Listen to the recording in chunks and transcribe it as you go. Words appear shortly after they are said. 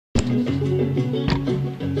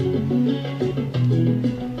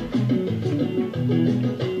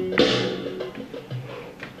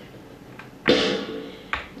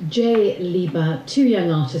Jay Liba, two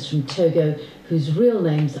young artists from Togo whose real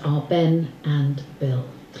names are Ben and Bill.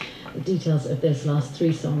 The details of those last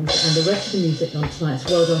three songs and the rest of the music on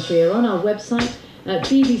tonight's World on 3 are on our website at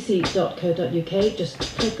bbc.co.uk. Just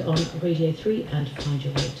click on Radio 3 and find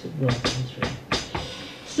your way to World on 3.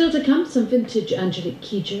 Still to come, some vintage Angelique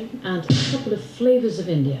Kidjo and a couple of flavours of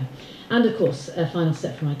India. And of course, a final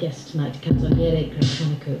set from our guest tonight, Canzoniere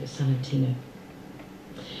Greco Salentino.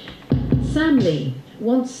 Sam Lee,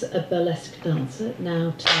 once a burlesque dancer,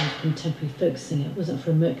 now turned contemporary folk singer, was up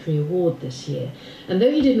for a Mercury Award this year. And though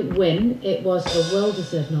he didn't win, it was a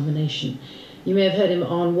well-deserved nomination. You may have heard him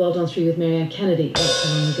on World on 3 with Marianne Kennedy not so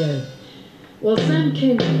long ago. Well, Sam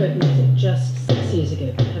came to folk music just 6 years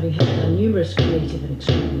ago, having held down numerous creative and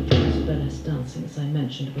extraordinary jobs. Burlesque dancing, as I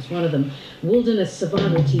mentioned, was one of them. Wilderness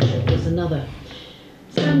survival teacher was another.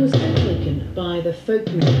 Sam was so taken by the folk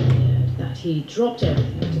music he heard that he dropped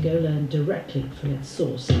everything to go learn directly from its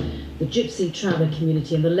source, the gypsy traveller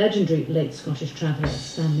community and the legendary late Scottish traveller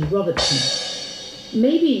Stanley Robertson.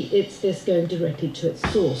 Maybe it's this going directly to its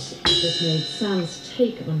source that has made Sam's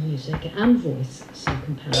take on music and voice so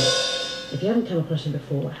compelling. If you haven't come across him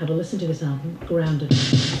before, have a listen to his album, Grounded.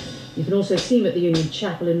 You can also see him at the Union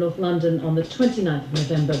Chapel in North London on the 29th of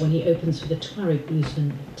November when he opens for the Tuareg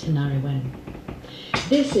bluesman Tinari Wen.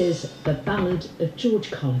 This is the Ballad of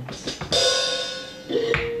George Collins.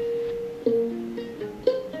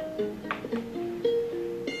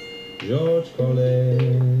 George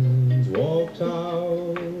Collins walked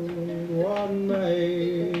out one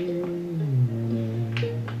May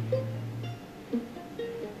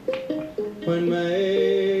when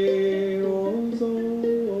May was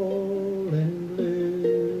all in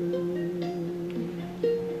bloom,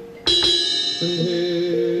 and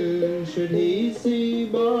who should he see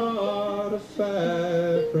but a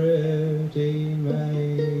fair pretty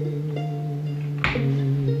maid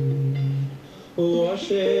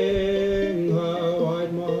washing her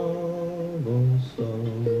white marble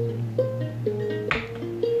stone.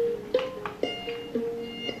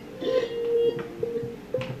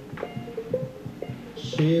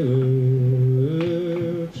 She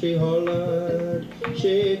whooped, she hollered,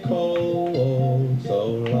 she called so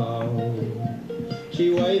loud, she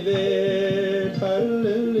waved her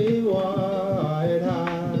lily white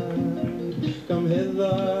hand. Come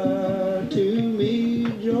hither to me,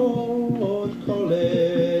 George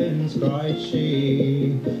Collins, cried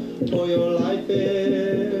she, for your life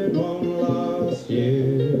it won't last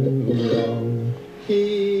you long.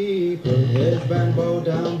 He put his bamboo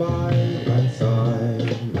down by my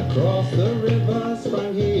side, across the river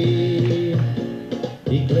sprang he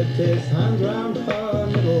clipped his hand round her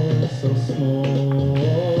middle so small,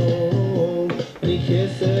 and he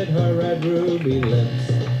kissed her red ruby lips.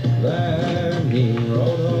 Then he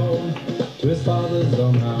rode home to his father's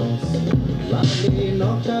own house, loudly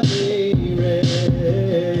knocked at the ring.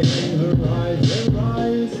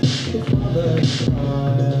 Arise, his father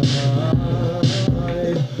cried,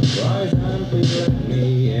 rise and please let me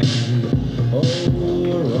in.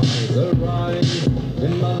 Oh, arise,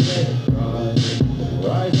 then mother cried,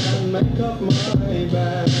 rise and make up my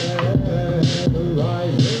bed.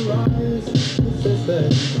 Arise, his sister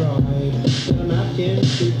cried, get a napkin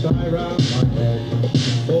to tie round my head,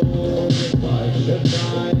 for if I should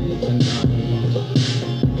die tonight,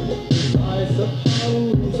 I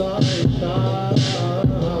suppose I shall.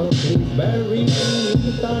 Please bury me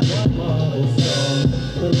with that white marble stone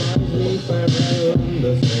that lies me forever in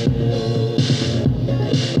the soul.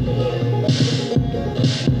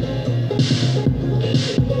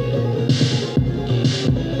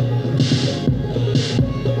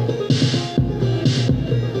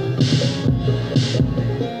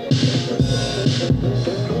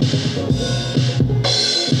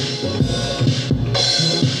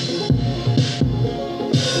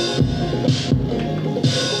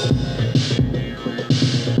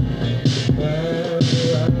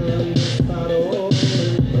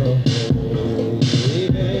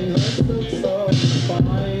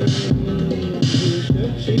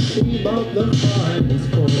 About the finest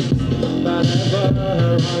courts that ever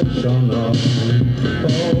her eyes shone on.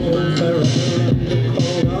 Oh, Farewell,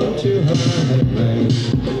 called unto her headmaid,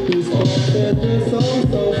 whose courses is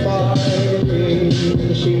also fine.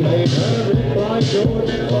 She made her reply,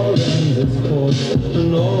 George Collins' court,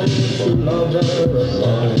 and all to love her of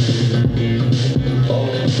mine.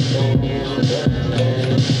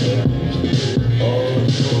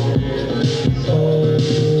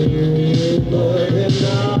 But him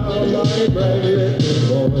now, my brave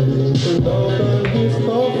little boy, could open his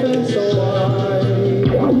coffin so wide.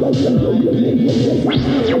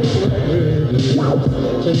 10,000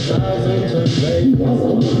 tons weight was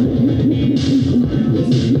mine.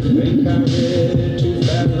 They carried to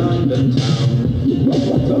fair London town.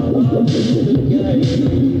 Walked on the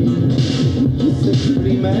game.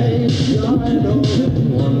 60 maids died all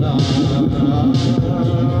in one night.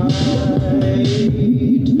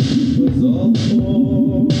 It was all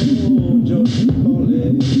for George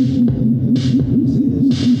Collins.